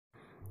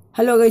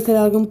Hello guys,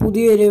 എല്ലാവർക്കും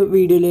പുതിയൊരു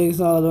വീഡിയോയിലേക്ക്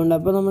സ്വാഗതമുണ്ട്.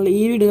 അപ്പോൾ നമ്മൾ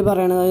ഈ വീഡിയോയിൽ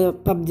പറയുന്നത്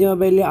പബ്ജി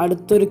മൊബൈലിൽ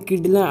അടുത്തൊരു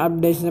കിടിലൻ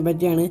അപ്ഡേഷനെ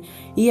പറ്റിയാണ്.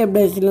 ഈ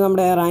അപ്ഡേഷനിൽ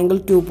നമ്മുടെ എറാങ്കിൾ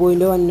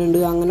 2.1 ഉണ്ട്,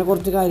 അങ്ങനെ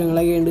കുറച്ച്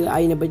കാര്യങ്ങളൊക്കെ ഉണ്ട്,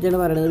 അതിനെപ്പറ്റിയാണ്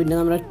പറയുന്നത്. പിന്നെ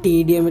നമ്മുടെ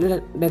TDM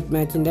ഡെത്ത്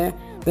മാച്ചിൻ്റെ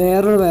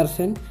വേറൊരു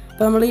വേർഷൻ.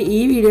 അപ്പോൾ നമ്മൾ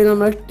ഈ വീഡിയോയിൽ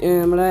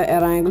നമ്മുടെ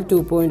എറാങ്കിൾ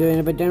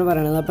 2.1 പറ്റിയാണ്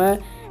പറയുന്നത്. അപ്പോൾ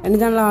എൻ്റെ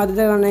ചാനൽ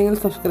ആദ്യത്തെ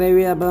കാണണമെങ്കിൽ സബ്സ്ക്രൈബ്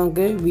ചെയ്യുക. അപ്പോൾ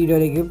നമുക്ക്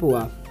വീഡിയോയിലേക്ക്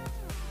പോവാം.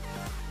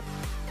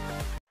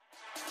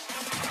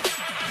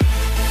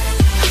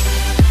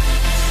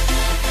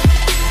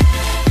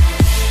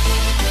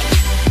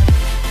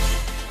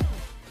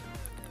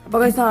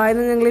 അപ്പോൾ ഗൈസ്,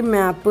 ആദ്യം ഞങ്ങൾ ഈ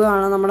മാപ്പ്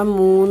കാണാം. നമ്മുടെ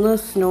 3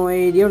 സ്നോ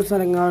ഏരിയ ഉള്ള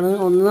സ്ഥലങ്ങളാണ്.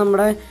 ഒന്ന്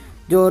നമ്മുടെ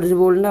ജോർജ്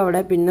ബോളിൻ്റെ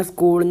അവിടെ, പിന്നെ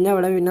സ്കൂളിൻ്റെ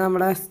അവിടെ, പിന്നെ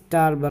നമ്മുടെ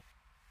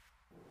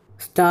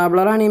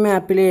സ്റ്റാബ്ലറാണ് ഈ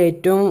മാപ്പിൽ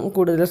ഏറ്റവും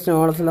കൂടുതൽ സ്നോ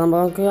ഉള്ള സ്ഥലം.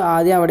 നമുക്ക്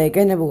ആദ്യം അവിടേക്ക്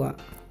തന്നെ പോകാം.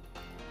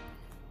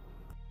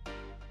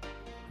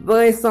 അപ്പോൾ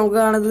ഗൈസ്, നമുക്ക്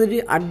കാണുന്നത് ഒരു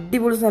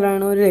അടിപൊളി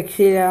സ്ഥലമാണ്, ഒരു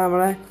രക്ഷയില്ല.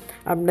 നമ്മളെ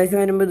അപ്ഡേഷൻ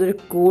വരുമ്പോൾ ഇതൊരു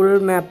കൂൾ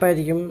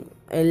മാപ്പായിരിക്കും.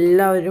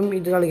 എല്ലാവരും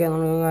ഇത് കളിക്കാൻ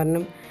തുടങ്ങും,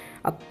 കാരണം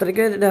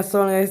അത്രയ്ക്ക്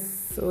രസമാണ് ഗൈസ്.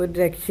 ഒരു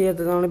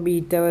രക്ഷയില്ലാത്ത നമ്മൾ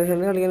ബീറ്റ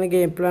വേർഷനിൽ കളിക്കുന്ന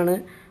ഗെയിം പ്ലാണ്,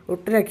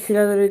 ഒട്ടും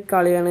രക്ഷയില്ലാത്തൊരു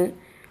കളിയാണ്.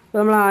 അപ്പോൾ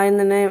നമ്മൾ ആദ്യം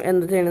തന്നെ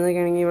എന്താ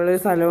ചെയ്യണമെന്നൊക്കെ ആണെങ്കിൽ, ഇവിടെ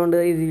ഒരു സ്ഥലമുണ്ട്.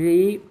 ഇതിൽ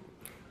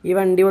ഈ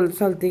വണ്ടി പോലത്തെ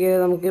സ്ഥലത്തേക്ക്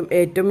നമുക്ക്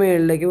ഏറ്റവും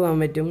മുകളിലേക്ക് പോകാൻ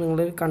പറ്റും.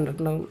 നിങ്ങൾ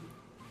കണ്ടിട്ടുണ്ടാവും.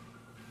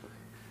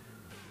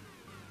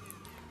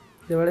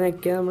 ഇതിവിടെ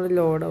ഞെക്കിയാൽ നമ്മൾ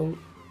ലോഡാവും.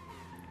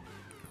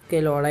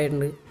 ഓക്കെ,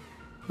 ലോഡായിട്ടുണ്ട്.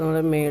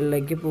 നമ്മൾ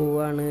മുകളിലേക്ക്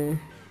പോവാണ്.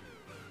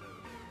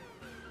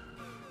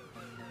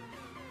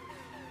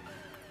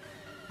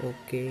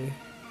 ഓക്കെ,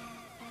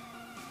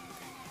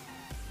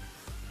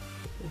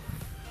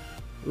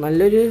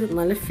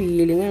 നല്ല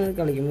ഫീലിംഗ് ആണ്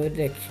കളിക്കുമ്പോൾ, ഒരു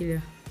രക്ഷയില്ല.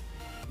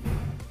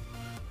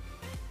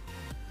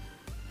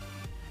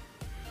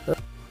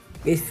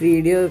 ഗൈസ്,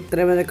 വീഡിയോ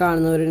ഇത്രയും വരെ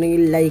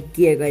കാണുന്നവരുണ്ടെങ്കിൽ ലൈക്ക്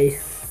ചെയ്യുക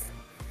ഗൈസ്.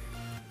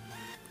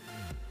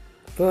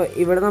 അപ്പോൾ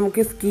ഇവിടെ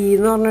നമുക്ക് സ്കീ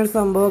എന്ന് പറഞ്ഞൊരു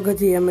സംഭവമൊക്കെ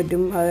ചെയ്യാൻ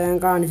പറ്റും. അത് ഞാൻ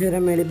കാണിച്ചു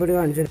തരാം, മേളിപ്പോയി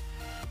കാണിച്ചു തരാം.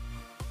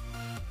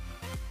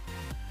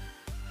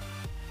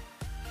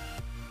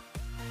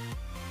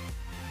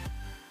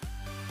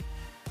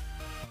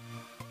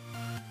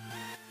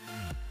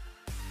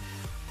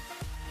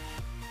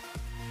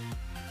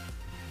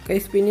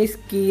 ഗൈസ്, പിന്നെ ഈ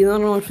സ്കീ എന്ന്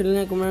പറഞ്ഞ ഓപ്ഷനിൽ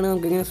നിൽക്കുമ്പോഴാണ്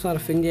നമുക്കിങ്ങനെ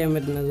സർഫിങ് ചെയ്യാൻ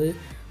പറ്റുന്നത്.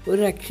 ഒരു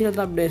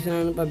രക്ഷയില്ലാത്ത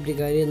അപ്ഡേഷനാണ്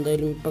പബ്ജിക്കാർ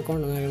എന്തായാലും ഇപ്പോൾ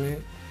കൊണ്ടുവന്നേക്കണേ.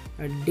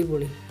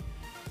 അടിപൊളി.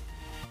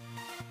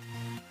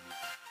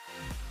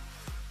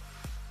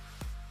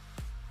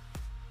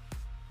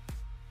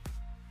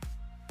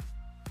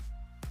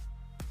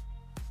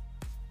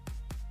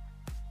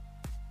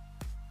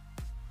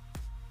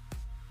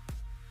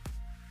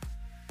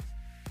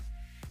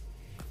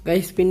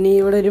 ഗൈസ്, പിന്നെ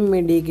ഇവിടെ ഒരു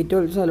മെഡിക്കിറ്റ്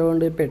ഒരു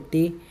സ്ഥലമുണ്ട്,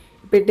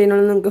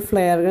 പെട്ടീനുള്ളിൽ നമുക്ക്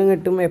ഫ്ലെയർ ഗൺ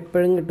കിട്ടും,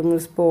 എപ്പോഴും കിട്ടും.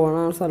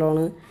 സ്പോണാണ്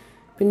സ്ഥലമാണ്.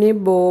 പിന്നെ ഈ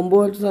ബോംബ്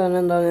പോലത്തെ സാധനം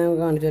എന്താണെന്ന് ഞാൻ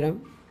കാണിച്ചു തരാം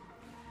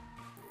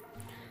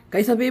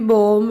ഗൈസ്. അപ്പോൾ ഈ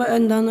ബോംബ്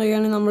എന്താണെന്ന്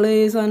നോക്കുകയാണെങ്കിൽ, നമ്മൾ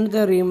ഈ സാധനത്തെ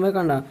എറിയുമ്പോൾ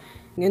കണ്ട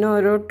ഇങ്ങനെ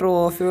ഓരോ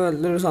ട്രോഫി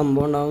പോലത്തെ ഒരു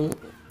സംഭവം ഉണ്ടാവും.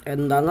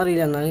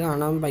 എന്താണെന്നറിയില്ല, എന്നാലും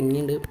കാണാൻ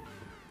ഭംഗിയുണ്ട്.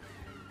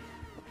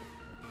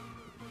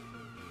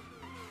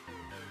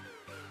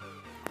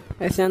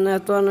 പക്ഷേ ഞാൻ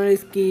നേരത്തെ പറഞ്ഞ ഈ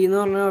സ്കീ എന്ന്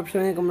പറഞ്ഞ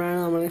ഓപ്ഷൻ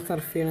നിൽക്കുമ്പോഴാണ് നമ്മൾ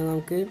സർഫ് ചെയ്യണത്.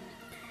 നമുക്ക്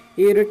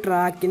ഈ ഒരു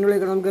ട്രാക്കിൻ്റെ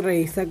ഉള്ളിൽ നമുക്ക്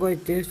റേസൊക്കെ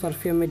വെച്ച് സർഫ്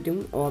ചെയ്യാൻ പറ്റും.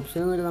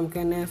 ഓപ്ഷൻ ഒന്നുമില്ല, നമുക്ക്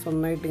തന്നെ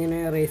സ്വന്തമായിട്ട് ഇങ്ങനെ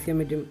റേസ്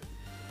ചെയ്യാൻ പറ്റും.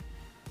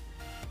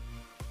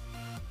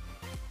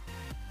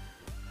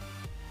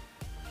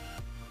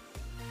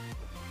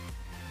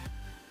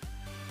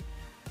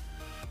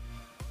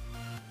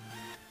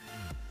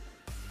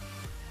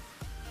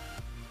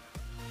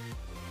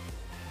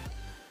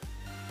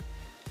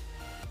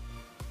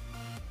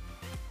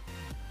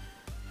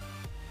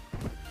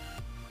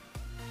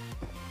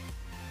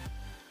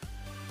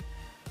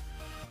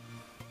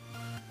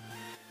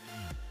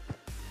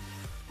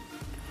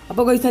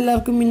 അപ്പോൾ ഗൈസ്,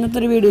 എല്ലാവർക്കും ഇന്നത്തെ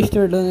ഒരു വീഡിയോ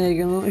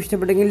ഇഷ്ടപ്പെട്ടെന്നായിരിക്കുന്നു.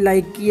 ഇഷ്ടപ്പെട്ടെങ്കിൽ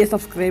ലൈക്ക് ചെയ്യുക,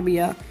 സബ്സ്ക്രൈബ്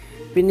ചെയ്യുക.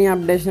 പിന്നെ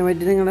അപ്ഡേഷനെ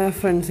പറ്റി നിങ്ങളുടെ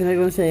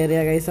ഫ്രണ്ട്സിനൊക്കെ ഒന്ന് ഷെയർ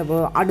ചെയ്യുക ഗൈസ്.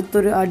 അപ്പോൾ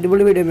അടുത്തൊരു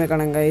അടിപൊളി വീഡിയോ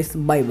കാണാം ഗൈസ്.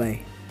 Bye bye.